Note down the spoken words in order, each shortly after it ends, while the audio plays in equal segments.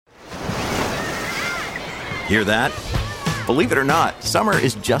Hear that? Believe it or not, summer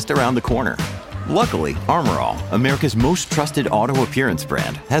is just around the corner. Luckily, Armor All, America's most trusted auto appearance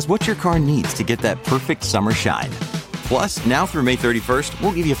brand, has what your car needs to get that perfect summer shine. Plus, now through May 31st,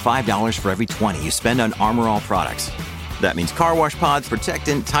 we'll give you $5 for every $20 you spend on Armor All products. That means car wash pods,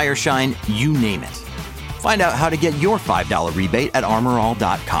 protectant, tire shine, you name it. Find out how to get your $5 rebate at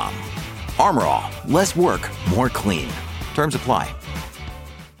armorall.com. Armor All, less work, more clean. Terms apply.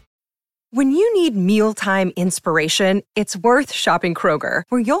 When you need mealtime inspiration, it's worth shopping Kroger,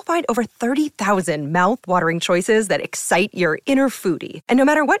 where you'll find over 30,000 mouth-watering choices that excite your inner foodie. And no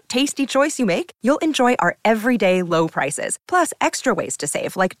matter what tasty choice you make, you'll enjoy our everyday low prices, plus extra ways to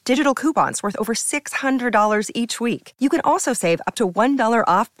save, like digital coupons worth over $600 each week. You can also save up to $1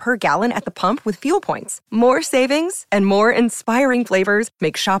 off per gallon at the pump with fuel points. More savings and more inspiring flavors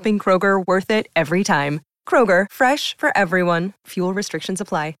make shopping Kroger worth it every time. Kroger, fresh for everyone. Fuel restrictions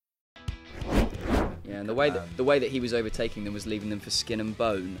apply. Yeah, and the way that he was overtaking them was leaving them for skin and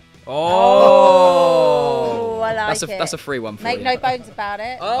bone. Oh, I like it. That's a free one for Make you. no bones about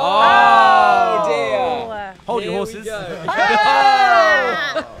it. Oh dear! Hold your horses. It's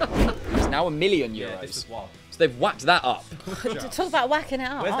now €1 million. Yeah, this is wild. So they've whacked that up. Talk about whacking it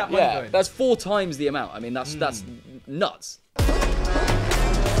up. Where's that money Yeah, going? that's 4 times the amount. I mean, that's nuts.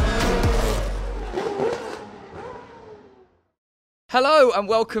 Hello and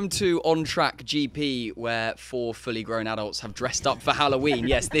welcome to On Track GP, where 4 fully grown adults have dressed up for Halloween.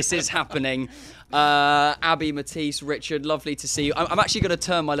 Yes, this is happening. Abby, Matisse, Richard, lovely to see you. I'm actually going to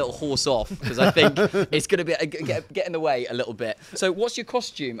turn my little horse off because I think it's going to be get in the way a little bit. So, what's your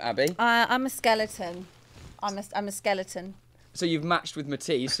costume, Abby? I'm a skeleton. I'm a skeleton. So you've matched with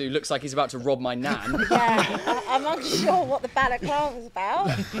Matisse, who looks like he's about to rob my nan. Yeah, I'm unsure what the balaclava is about.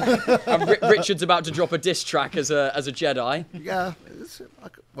 And Richard's about to drop a diss track as a Jedi. Yeah.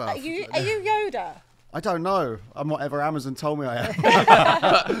 Well, Are you Yoda? I don't know. I'm whatever Amazon told me I am.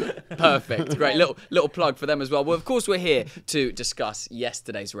 Perfect. Great. Little plug for them as well. Well, of course, we're here to discuss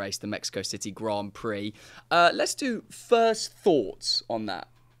yesterday's race, the Mexico City Grand Prix. Let's do first thoughts on that.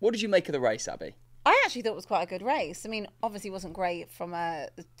 What did you make of the race, Abby? I actually thought it was quite a good race. I mean, obviously it wasn't great from a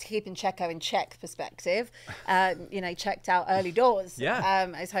keeping Checo in check perspective. Checked out early doors.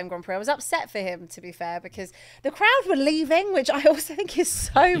 Yeah. His home Grand Prix. I was upset for him, to be fair, because the crowd were leaving, which I also think is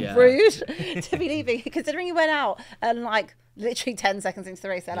so rude to be leaving, considering he went out and literally 10 seconds into the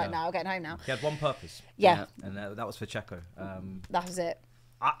race, they're like, no, I'm getting home now. He had one purpose. Yeah. And that was for Checo. That was it.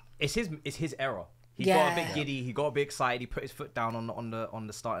 It's his error. He got a bit giddy. He got a bit excited. He put his foot down on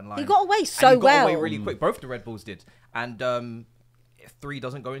the starting line. He got away He got well. away really quick. Both the Red Bulls did. And 3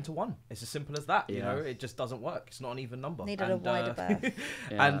 doesn't go into 1. It's as simple as that. You know, it just doesn't work. It's not an even number. Needed a wider berth.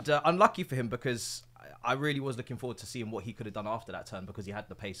 And unlucky for him, because I really was looking forward to seeing what he could have done after that turn, because he had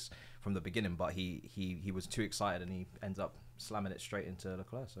the pace from the beginning, but he was too excited and he ends up slamming it straight into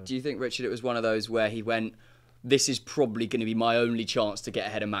Leclerc. So. Do you think, Richard, it was one of those where he went, this is probably going to be my only chance to get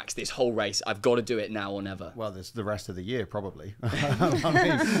ahead of Max this whole race. I've got to do it now or never. Well, there's the rest of the year, probably. I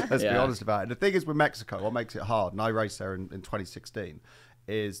mean, let's be honest about it. The thing is with Mexico, what makes it hard, and I raced there in 2016,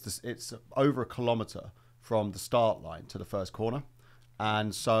 is it's over a kilometre from the start line to the first corner.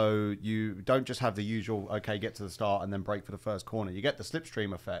 And so you don't just have the usual, get to the start and then brake for the first corner. You get the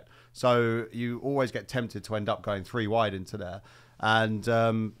slipstream effect. So you always get tempted to end up going 3 wide into there. And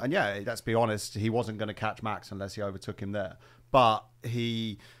yeah, let's be honest, he wasn't going to catch Max unless he overtook him there. But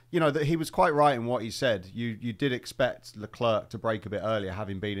he was quite right in what he said. You did expect Leclerc to brake a bit earlier,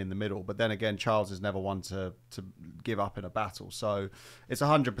 having been in the middle. But then again, Charles is never one to give up in a battle. So it's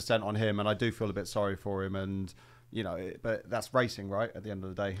 100% on him. And I do feel a bit sorry for him. And, but that's racing, right? At the end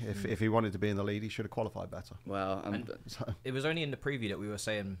of the day, if he wanted to be in the lead, he should have qualified better. Well, it was only in the preview that we were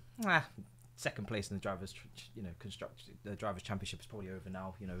saying, second place in the drivers' championship is probably over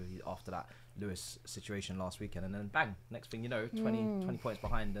now. After that Lewis situation last weekend, and then bang, next thing you know, 20 points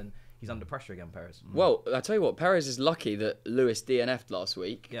behind, and he's under pressure again, Perez. Well, I tell you what, Perez is lucky that Lewis DNF'd last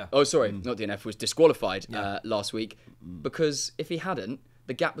week. Yeah. Oh, sorry, not DNF, was disqualified last week, because if he hadn't,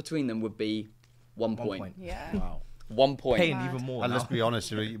 the gap between them would be 1 point. Yeah. Wow. 1 point. Paying even more. And now. let's be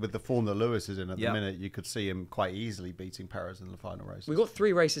honest, with the form that Lewis is in at the minute, you could see him quite easily beating Perez in the final race. We've got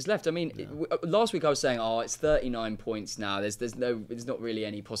 3 races left. I mean, last week I was saying, it's 39 points now. There's not really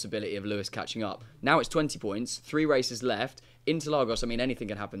any possibility of Lewis catching up. Now it's 20 points, 3 races left. Interlagos, I mean, anything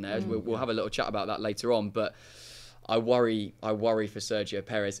can happen there. We'll have a little chat about that later on, but I worry for Sergio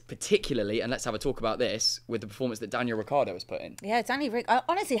Perez, particularly, and let's have a talk about this, with the performance that Daniel Ricciardo has put in. Yeah,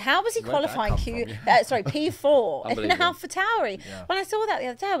 honestly, how was he Where'd that qualifying come from? P4 in Unbelievable. AlphaTauri? Yeah. When I saw that the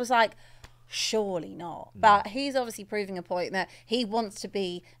other day, I was like, Surely not. But he's obviously proving a point that he wants to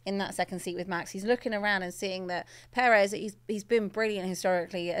be in that second seat with Max. He's looking around and seeing that Perez, he's been brilliant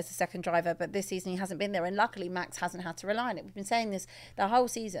historically as a second driver, but this season he hasn't been there. And luckily, Max hasn't had to rely on it. We've been saying this the whole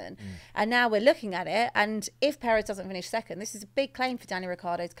season. And now we're looking at it. And if Perez doesn't finish second, this is a big claim for Daniel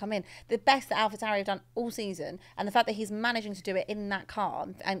Ricciardo to come in. The best that AlphaTauri have done all season. And the fact that he's managing to do it in that car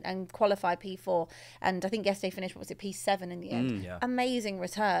and qualify P4. And I think yesterday finished, what was it, P7 in the end. Amazing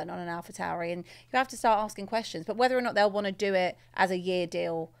return on an AlphaTauri. And you have to start asking questions. But whether or not they'll want to do it as a year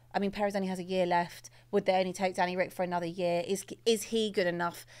deal, I mean, Perez only has a year left. Would they only take Danny Rick for another year? Is he good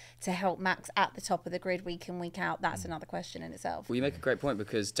enough to help Max at the top of the grid week in, week out? That's another question in itself. Well, you make a great point,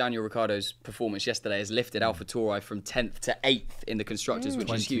 because Daniel Ricciardo's performance yesterday has lifted AlphaTauri from 10th to 8th in the Constructors, which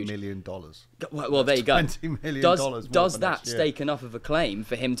is huge. $20 million. Well, there you go. $20 million. Does that stake enough of a claim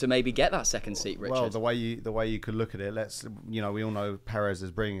for him to maybe get that second seat, Richard? Well, the way you could look at it, we all know Perez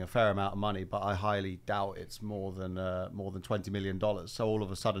is bringing a fair amount of money, but I highly doubt it's more than $20 million. So all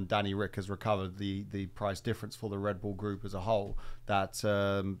of a sudden, Danny Rick has recovered the price difference for the Red Bull group as a whole that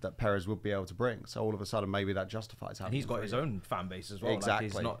Perez would be able to bring. So all of a sudden, maybe that justifies having. And he's got his own fan base as well. Exactly,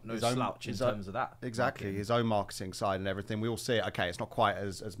 like he's not no slouch in terms of that. Exactly, his own marketing side and everything. We all see it. Okay, it's not quite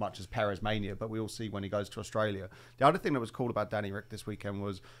as much as Perez Mania, but we all see when he goes to Australia. The other thing that was cool about Danny Rick this weekend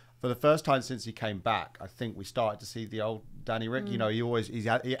was, for the first time since he came back, I think we started to see the old Danny Rick. You know,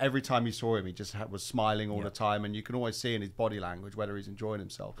 every time you saw him, he just was smiling all the time, and you can always see in his body language whether he's enjoying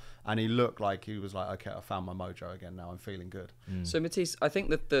himself. And he looked like he was like, okay, I found my mojo again. Now I'm feeling good. So Matisse, I think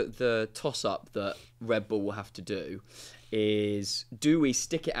that the toss-up that Red Bull will have to do is, do we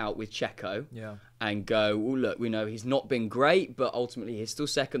stick it out with Checo and go, well, look, we know he's not been great, but ultimately he's still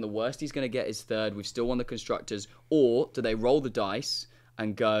second. The worst he's going to get is third. We've still won the Constructors. Or do they roll the dice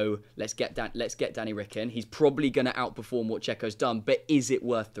and go, let's get Danny Rick in. He's probably going to outperform what Checo's done, but is it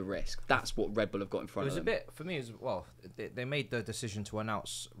worth the risk? That's what Red Bull have got in front of them. It was a bit, for me as well, they made the decision to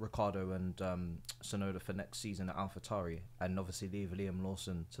announce Ricciardo and Tsunoda for next season at AlphaTauri, and obviously leave Liam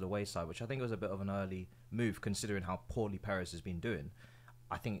Lawson to the wayside, which I think was a bit of an early move considering how poorly Perez has been doing.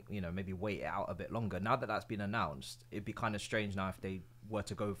 I think, maybe wait it out a bit longer. Now that that's been announced, it'd be kind of strange now if they were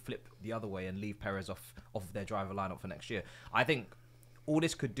to go flip the other way and leave Perez off their driver lineup for next year. I think all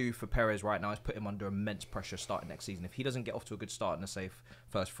this could do for Perez right now is put him under immense pressure starting next season. If he doesn't get off to a good start in the safe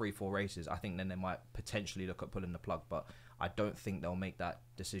first 3-4 races, I think then they might potentially look at pulling the plug. But I don't think they'll make that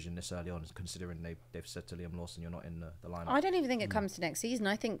decision this early on, considering they've said to Liam Lawson, you're not in the lineup. I don't even think it comes to next season.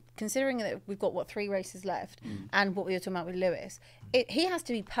 I think, considering that we've got, 3 races left, and what we were talking about with Lewis, he has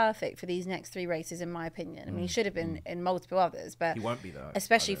to be perfect for these next 3 races, in my opinion. I mean, he should have been in multiple others, but he won't be, though.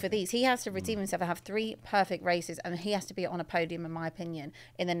 Especially for these. He has to redeem himself and have 3 perfect races, and he has to be on a podium, in my opinion,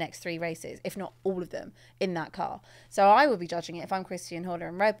 in the next 3 races, if not all of them, in that car. So I would be judging it if I'm Christian Horner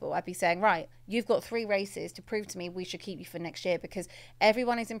and Red Bull. I'd be saying, right, you've got 3 races to prove to me we should keep you for next year, because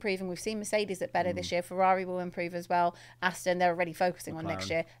everyone is improving. We've seen Mercedes at better this year. Ferrari will improve as well. Aston, they're already focusing on next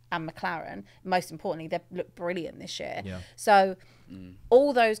year. And McLaren, most importantly, they look brilliant this year. Yeah. So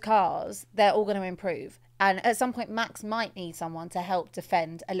all those cars, they're all going to improve. And at some point, Max might need someone to help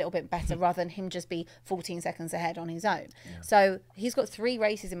defend a little bit better rather than him just be 14 seconds ahead on his own. Yeah. So he's got 3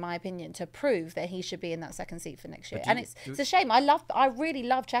 races, in my opinion, to prove that he should be in that second seat for next year. And it's a shame. I really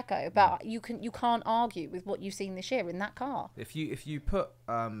love Checo, but you can't argue with what you've seen this year in that car. If you put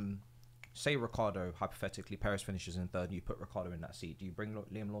say Ricciardo, hypothetically, Perez finishes in 3rd, and you put Ricciardo in that seat, do you bring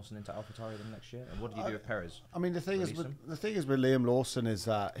Liam Lawson into AlphaTauri the next year? And what do you do with Perez? I mean, the thing is with Liam Lawson is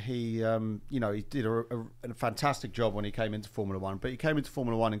that he did a fantastic job when he came into Formula One, but he came into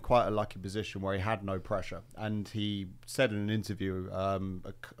Formula One in quite a lucky position where he had no pressure. And he said in an interview a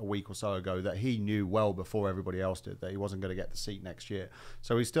week or so ago that he knew well before everybody else did that he wasn't going to get the seat next year.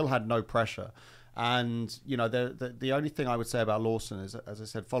 So he still had no pressure. And, the only thing I would say about Lawson is, as I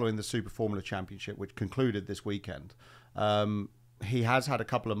said, following the Super Formula Championship, which concluded this weekend, he has had a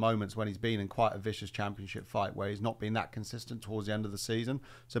couple of moments when he's been in quite a vicious championship fight where he's not been that consistent towards the end of the season.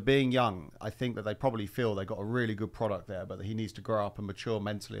 So being young, I think that they probably feel they got a really good product there, but that he needs to grow up and mature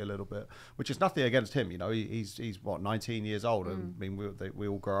mentally a little bit, which is nothing against him. He's 19 years old. And I mean, we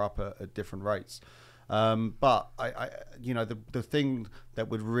all grow up at different rates. But the thing that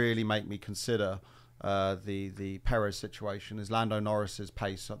would really make me consider the Perez situation, is Lando Norris's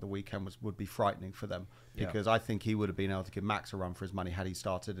pace at the weekend would be frightening for them, because I think he would have been able to give Max a run for his money had he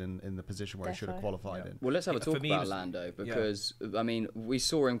started in the position where he should have qualified in. Well, let's have a talk about Lando, because I mean, we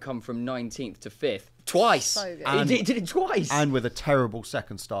saw him come from 19th to 5th twice. So good. He did it twice, and with a terrible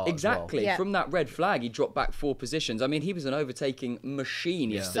second start. Exactly. As well. From that red flag, he dropped back 4 positions. I mean, he was an overtaking machine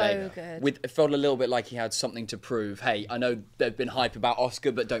yesterday. So good. It felt a little bit like he had something to prove. Hey, I know there's been hype about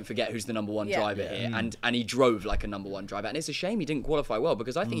Oscar, but don't forget who's the number 1 driver here, and he drove like a number 1 driver. And it's a shame he didn't qualify well,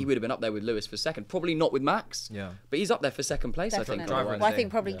 because I think he would have been up there with Lewis for second. Probably not with Max. Yeah. But he's up there for second place. Definitely. I think. Well, I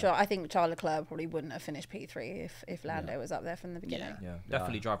think probably. I think Charles Leclerc probably wouldn't have finished P3 if Lando was up there from the beginning. Yeah,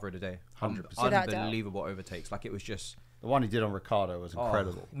 definitely driver of the day. 100%. Unbelievable overtakes. Like, it was just the one he did on Ricciardo was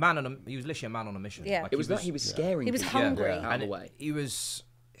incredible. He was literally a man on a mission. Yeah, like, it was that he was scaring. He was hungry. out of the way. He was,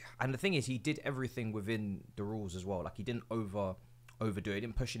 and the thing is, he did everything within the rules as well. Like, he didn't overdo it. He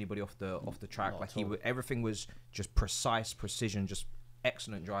didn't push anybody off the track. Like, everything was just precise, precision, just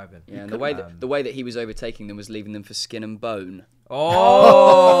excellent driving. Yeah, and the way that he was overtaking them was leaving them for skin and bone.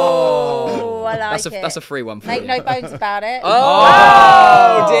 Oh, I like it. That's a free one for Make you. no bones about it.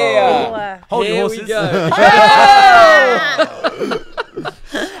 Oh, dear. Hold Here your we horses. go.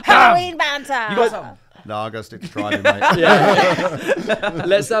 Halloween banter. You got something? No, I'm gonna stick to driving, mate.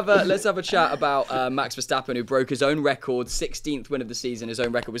 Let's have a chat about Max Verstappen, who broke his own record, 16th win of the season. His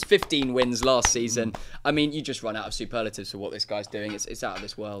own record was 15 wins last season. I mean, you just run out of superlatives for what this guy's doing. It's out of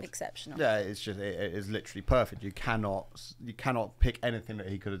this world. Exceptional. Yeah, it is literally perfect. You cannot pick anything that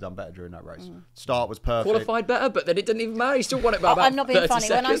he could have done better during that race. Start was perfect. Qualified better, but then it didn't even matter. He still won it by about I'm not being 30 funny.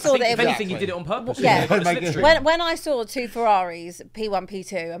 seconds. When I saw that, if anything, you did it on purpose. Yeah. Yeah. When I saw 2 Ferraris, P1,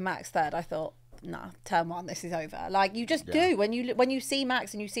 P2, and Max third, I thought, nah, turn 1, this is over. Like, you just do when you see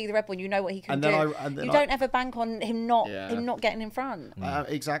Max and you see the Red Bull, you know what he can do. You don't ever bank on him not getting in front.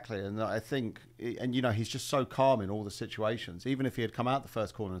 Exactly, and I think, and he's just so calm in all the situations. Even if he had come out the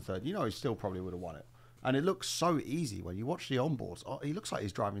first corner and third, he still probably would have won it. And it looks so easy when you watch the onboards. Oh, he looks like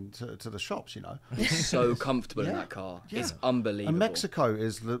he's driving to the shops, He's so comfortable in that car. Yeah. It's unbelievable. And Mexico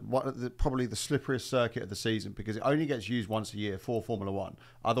is probably the slipperiest circuit of the season, because it only gets used once a year for Formula One.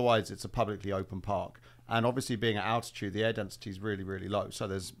 Otherwise, it's a publicly open park. And obviously, being at altitude, the air density is really, really low. So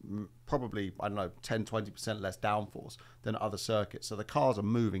there's probably, 10, 20% less downforce than other circuits. So the cars are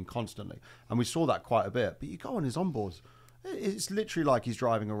moving constantly. And we saw that quite a bit. But you go on his onboards, it's literally like he's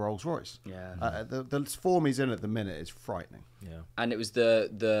driving a Rolls Royce. Yeah. The form he's in at the minute is frightening. Yeah. And it was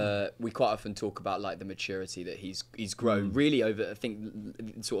we quite often talk about like the maturity that he's grown really over, I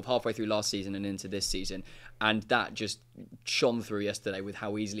think, sort of halfway through last season and into this season, and that just shone through yesterday with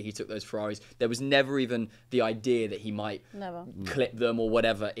how easily he took those Ferraris. There was never even the idea that he might clip them or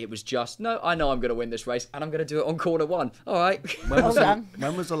whatever. It was just, no, I know I'm going to win this race and I'm going to do it on corner 1. All right. When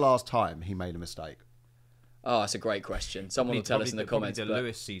was the last time he made a mistake? Oh, that's a great question. Someone will tell us in the comments. The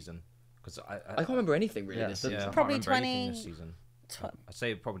Lewis season, because I can't remember anything really this season. Probably 20. This season. I'd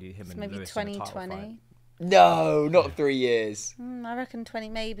say probably him and maybe Lewis 2020. No, not 3 years. I reckon 20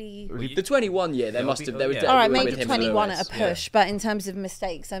 maybe. The 21 year, there must have. There was all right, maybe 21 at a push. But in terms of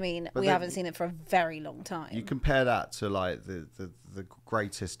mistakes, I mean, we haven't seen it for a very long time. You compare that to like the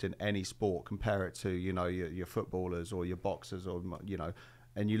greatest in any sport. Compare it to your footballers or your boxers or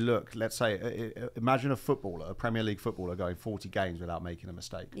And you look, let's say, imagine a Premier League footballer going 40 games without making a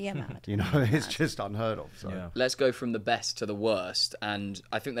mistake. Yeah, mad. It's just unheard of. So. Yeah. Let's go from the best to the worst. And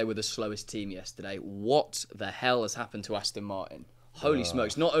I think they were the slowest team yesterday. What the hell has happened to Aston Martin? Holy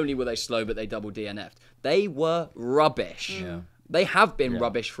smokes. Not only were they slow, but they double DNF'd. They were rubbish. Yeah. They have been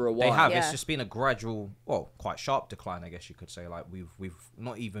rubbish for a while. They have. Yeah. It's just been a gradual, quite sharp decline, I guess you could say. Like, we've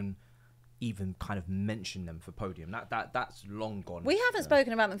not even kind of mention them for podium. That's long gone. We haven't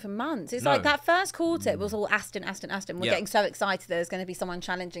spoken about them for months. It's like that first quarter, it was all Aston. We're getting so excited there's going to be someone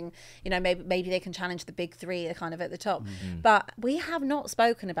challenging, maybe they can challenge the big three. They're kind of at the top. But we have not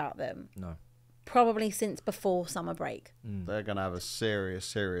spoken about them. No. Probably since before summer break. They're going to have a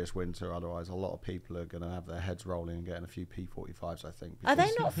serious winter. Otherwise, a lot of people are going to have their heads rolling and getting a few P45s, I think. Are they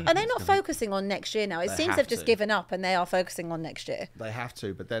not focusing on next year now? It seems they've just given up and they are focusing on next year. They have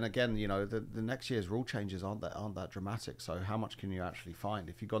to, but then again, the next year's rule changes aren't that dramatic. So how much can you actually find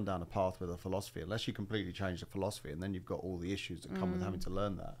if you've gone down a path with a philosophy? Unless you completely change the philosophy, and then you've got all the issues that come with having to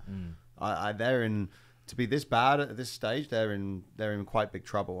learn that. They're in to be this bad at this stage, they're in quite big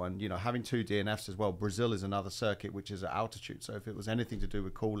trouble. And, you know, having 2 DNFs as well, Brazil is another circuit which is at altitude. So if it was anything to do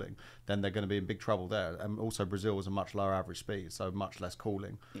with cooling, then they're going to be in big trouble there. And also Brazil was a much lower average speed, so much less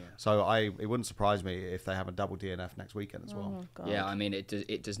cooling. Yeah. So it wouldn't surprise me if they have a double DNF next weekend as well. God. Yeah, I mean,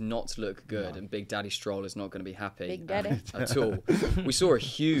 it does not look good, and Big Daddy Stroll is not going to be happy Big Daddy. at all. We saw a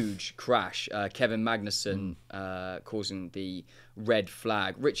huge crash, Kevin Magnussen causing the red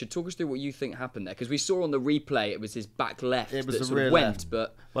flag. Richard, talk us through what you think happened there, because we saw on the replay it was his back left that sort of went.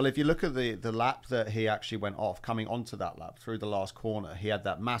 But well, if you look at the lap that he actually went off, coming onto that lap through the last corner, he had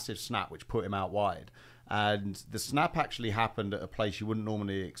that massive snap which put him out wide. And the snap actually happened at a place you wouldn't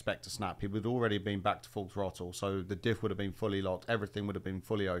normally expect to snap. He would already been back to full throttle, so the diff would have been fully locked. Everything would have been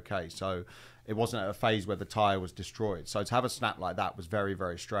fully okay. So it wasn't at a phase where the tyre was destroyed. So to have a snap like that was very,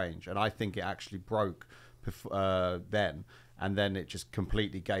 very strange. And I think it actually broke then. And then it just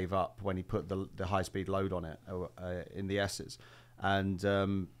completely gave up when he put the high-speed load on it in the S's.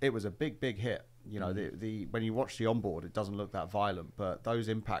 And it was a big, big hit. You know, when you watch the onboard, it doesn't look that violent, but those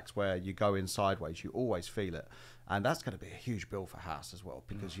impacts where you go in sideways, you always feel it. And that's going to be a huge bill for Haas as well,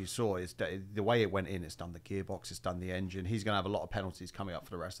 because you saw the way it went in, it's done the gearbox, it's done the engine. He's going to have a lot of penalties coming up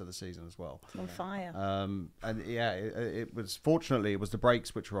for the rest of the season as well. On fire. And yeah, it was, fortunately, it was the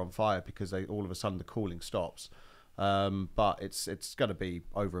brakes which were on fire, because all of a sudden the cooling stops. But it's going to be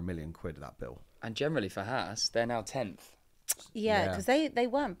over £1 million, that bill. And generally for Haas, they're now 10th. Yeah, because they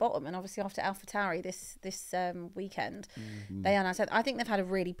weren't bottom, and obviously after AlphaTauri this weekend, they are now 10th. I think they've had a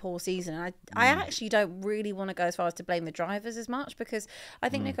really poor season, and I actually don't really want to go as far as to blame the drivers as much, because I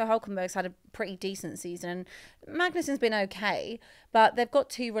think Nico Hülkenberg's had a pretty decent season, and Magnussen's been okay, but they've got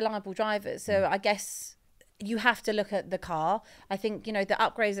 2 reliable drivers, so I guess you have to look at the car. I think, you know, the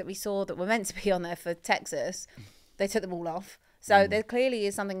upgrades that we saw that were meant to be on there for Texas, they took them all off. So there clearly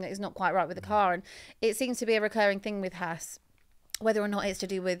is something that is not quite right with the car, and it seems to be a recurring thing with Haas. Whether or not it's to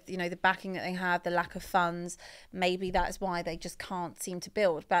do with, you know, the backing that they have, the lack of funds, maybe that's why they just can't seem to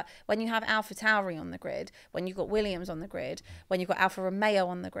build. But when you have AlphaTauri on the grid, when you've got Williams on the grid, when you've got Alfa Romeo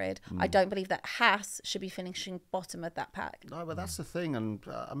on the grid, I don't believe that Haas should be finishing bottom of that pack. No, but that's the thing. And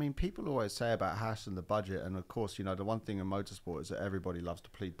I mean, people always say about Haas and the budget. And of course, you know, the one thing in motorsport is that everybody loves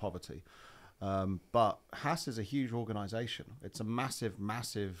to plead poverty. But Haas is a huge organisation. It's a massive,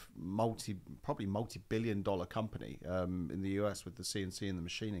 probably multi-billion-dollar company in the US with the CNC and the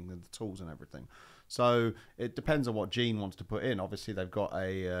machining and the tools and everything. So it depends on what Gene wants to put in. Obviously, they've got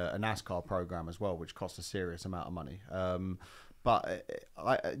a NASCAR program as well, which costs a serious amount of money.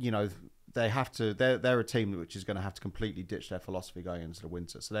 They have to. They're a team which is going to have to completely ditch their philosophy going into the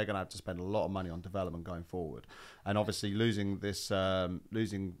winter. So they're going to have to spend a lot of money on development going forward, and obviously losing this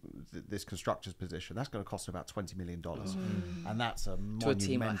constructors position, that's going to cost about $20 million, and that's a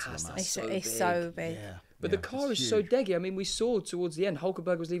monumental amount. It's so big. Yeah. But the car is so deggy. I mean, we saw towards the end,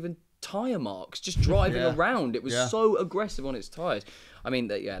 Hulkenberg was leaving tyre marks just driving around. It was so aggressive on its tyres. I mean,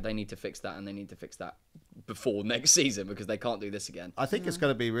 they need to fix that, and they need to fix that before next season, because they can't do this again. I think it's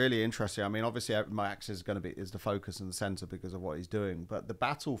going to be really interesting. I mean, obviously Max is the focus and the centre because of what he's doing, but the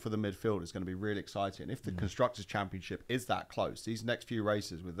battle for the midfield is going to be really exciting. If the Constructors' Championship is that close, these next few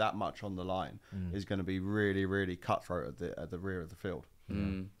races with that much on the line is going to be really, really cutthroat at the rear of the field.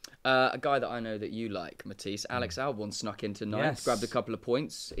 A guy that I know that you like, Matisse, Alex Albon snuck into ninth, grabbed a couple of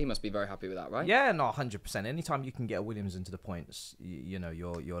points. He must be very happy with that, right? Yeah, no, 100%. Anytime you can get a Williams into the points, you know,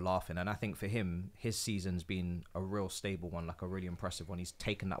 you're laughing. And I think for him, his season's been a real stable one, like a really impressive one. He's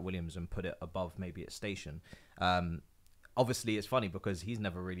taken that Williams and put it above maybe its station. Obviously, it's funny because he's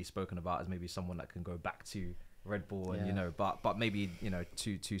never really spoken about as maybe someone that can go back to Red Bull, and you know, but maybe, you know,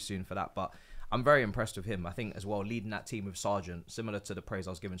 too soon for that. But I'm very impressed with him. I think as well, leading that team with Sargent, similar to the praise I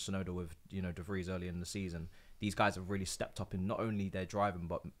was giving Tsunoda with, you know, De Vries early in the season. These guys have really stepped up in not only their driving,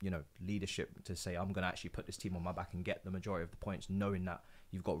 but, you know, leadership to say, I'm going to actually put this team on my back and get the majority of the points, knowing that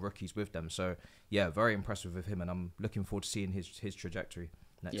you've got rookies with them. So, yeah, very impressive with him, and I'm looking forward to seeing his trajectory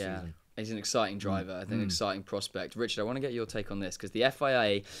next season. He's an exciting driver, I think, an exciting prospect. Richard, I want to get your take on this, because the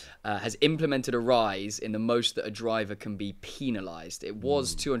FIA has implemented a rise in the most that a driver can be penalised. It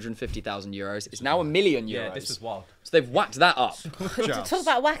was €250,000. It's now €1 million. Yeah, this is wild. So they've whacked that up. Talk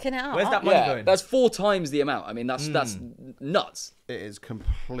about whacking it up. Where's that money going? That's 4 times the amount. I mean, that's nuts. It is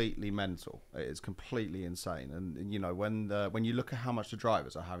completely mental. It is completely insane. And you know, when you look at how much the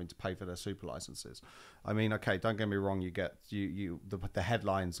drivers are having to pay for their super licenses, I mean, okay, don't get me wrong. You get the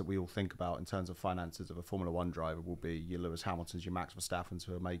headlines that we all think about in terms of finances of a Formula One driver will be your Lewis Hamiltons, your Max Verstappens,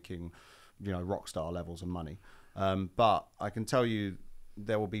 who are making, you know, rock star levels of money. But I can tell you,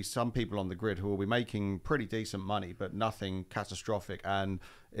 there will be some people on the grid who will be making pretty decent money, but nothing catastrophic. And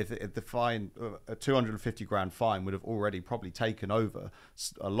if the fine, a 250 grand fine would have already probably taken over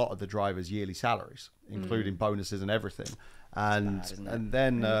a lot of the drivers' yearly salaries, including bonuses and everything. And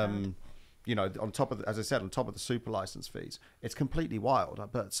then, you know, on top of, as I said, on top of the super license fees, it's completely wild.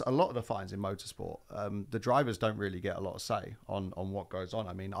 But a lot of the fines in motorsport, the drivers don't really get a lot of say on what goes on.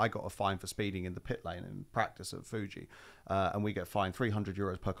 I mean, I got a fine for speeding in the pit lane in practice at Fuji, and we get fined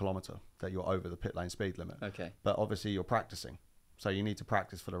 €300 per kilometre that you're over the pit lane speed limit. Okay. But obviously you're practicing, so you need to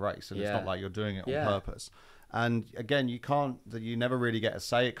practice for the race, and it's not like you're doing it on purpose. And again, you never really get a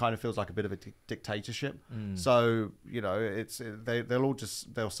say. It kind of feels like a bit of a dictatorship. So, you know,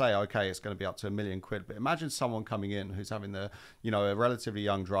 they'll say, okay, it's going to be up to £1 million. But imagine someone coming in who's having a relatively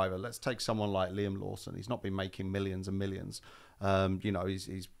young driver. Let's take someone like Liam Lawson. He's not been making millions and millions. You know,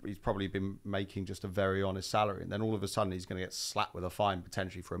 he's probably been making just a very honest salary. And then all of a sudden he's going to get slapped with a fine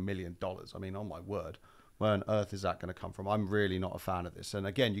potentially for $1 million. I mean, oh my word, where on earth is that going to come from? I'm really not a fan of this. And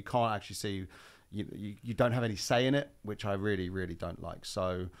again, you can't actually see... You don't have any say in it, which I really, really don't like.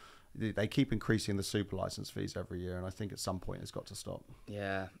 So they keep increasing the super license fees every year, and I think at some point it's got to stop.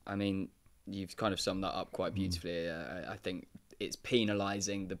 Yeah, I mean, you've kind of summed that up quite beautifully. I think it's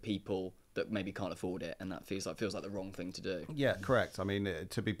penalising the people that maybe can't afford it, and that feels like the wrong thing to do. Yeah, correct. I mean,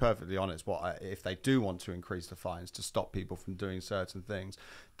 to be perfectly honest, if they do want to increase the fines to stop people from doing certain things,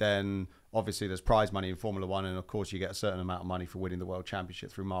 then obviously there's prize money in Formula One, and of course you get a certain amount of money for winning the World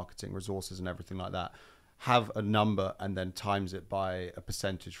Championship through marketing, resources and everything like that. Have a number and then times it by a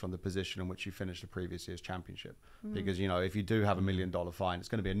percentage from the position in which you finished the previous year's championship. Because, you know, if you do have $1 million fine, it's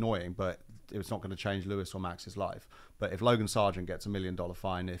going to be annoying, but it's not going to change Lewis or Max's life. But if Logan Sargent gets $1 million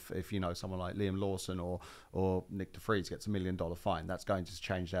fine, if you know, someone like Liam Lawson or Nick de Vries gets $1 million fine, that's going to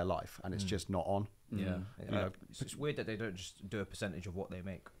change their life, and it's just not on. Yeah, it's weird that they don't just do a percentage of what they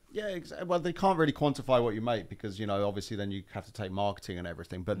make. Yeah, exactly. Well, they can't really quantify what you make because, you know, obviously then you have to take marketing and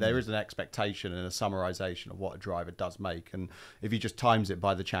everything. But there is an expectation and a summarization of what a driver does make. And if you just times it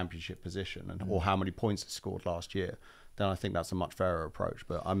by the championship position or how many points he scored last year, then I think that's a much fairer approach.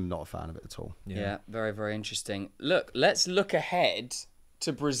 But I'm not a fan of it at all. Yeah, very, very interesting. Look, let's look ahead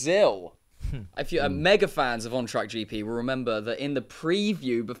to Brazil. If you're mega fans of On Track GP, will remember that in the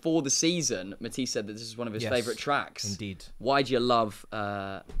preview before the season, Matisse said that this is one of his favourite tracks. Indeed. Why do you love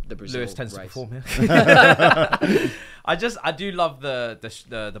the Brazil Lewis tends race? to perform here. I do love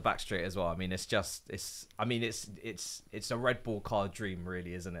the back straight as well. I mean, it's a Red Bull car dream,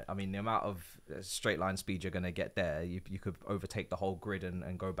 really, isn't it? I mean, the amount of straight line speed you're going to get there, you could overtake the whole grid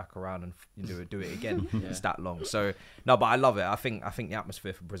and go back around and do it again. It's that long. So no, but I love it. I think the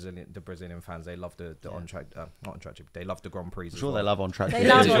atmosphere for the Brazilian fans, they love the on track, not on track. They love the Grand Prix. Sure, they love on track. They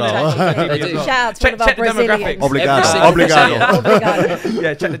love as on well. track. They do. Shout out to one of our Check the Brazilians. Obrigado.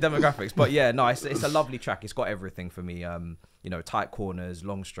 Yeah, check the demographics. But yeah, no, it's a lovely track. It's got everything for me. You know, tight corners,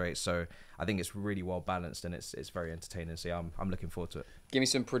 long straights. So I think it's really well balanced and it's very entertaining. So yeah, I'm looking forward to it. Give me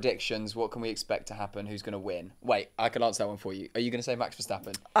some predictions. What can we expect to happen? Who's going to win? Wait, I can answer that one for you. Are you going to say Max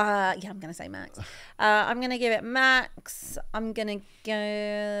Verstappen? Yeah, I'm going to say Max. I'm going to give it Max. I'm going to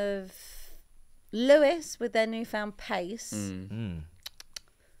give Lewis with their newfound pace.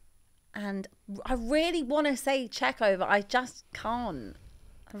 And I really want to say Checo, but I just can't.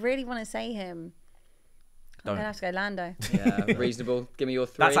 I really want to say him. I'm going to have to go Lando. Yeah, reasonable. Give me your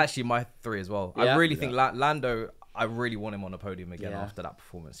three. That's actually my three as well. Yeah? I really think Lando, I really want him on the podium again after that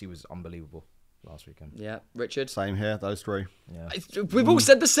performance. He was unbelievable last weekend. Yeah, Richard? Same here, those three. Yeah. We've all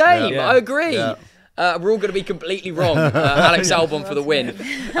said the same. I agree. Yeah. We're all going to be completely wrong. Alex Albon for the win.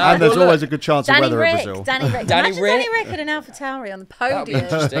 And there's always a good chance of weather in Brazil. Danny Rick and an AlphaTauri on the podium.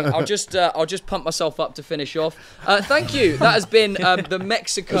 Interesting. I'll just pump myself up to finish off. Thank you. That has been the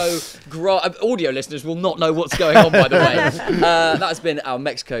Mexico audio listeners will not know what's going on, by the way. That has been our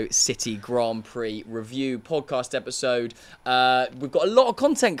Mexico City Grand Prix review podcast episode. We've got a lot of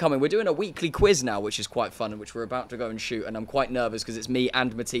content coming. We're doing a weekly quiz now, which is quite fun, and which we're about to go and shoot. And I'm quite nervous because it's me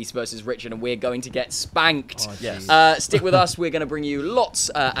and Matisse versus Richard, and we're going to get spanked. Stick with us. We're going to bring you lots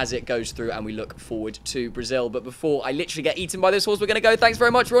as it goes through, and we look forward to Brazil. But before I literally get eaten by this horse, we're going to go. Thanks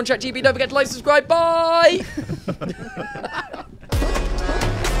very much. We're on Track GP. Don't forget to like, subscribe. Bye.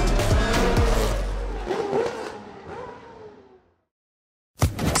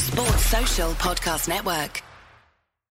 Sports Social Podcast Network.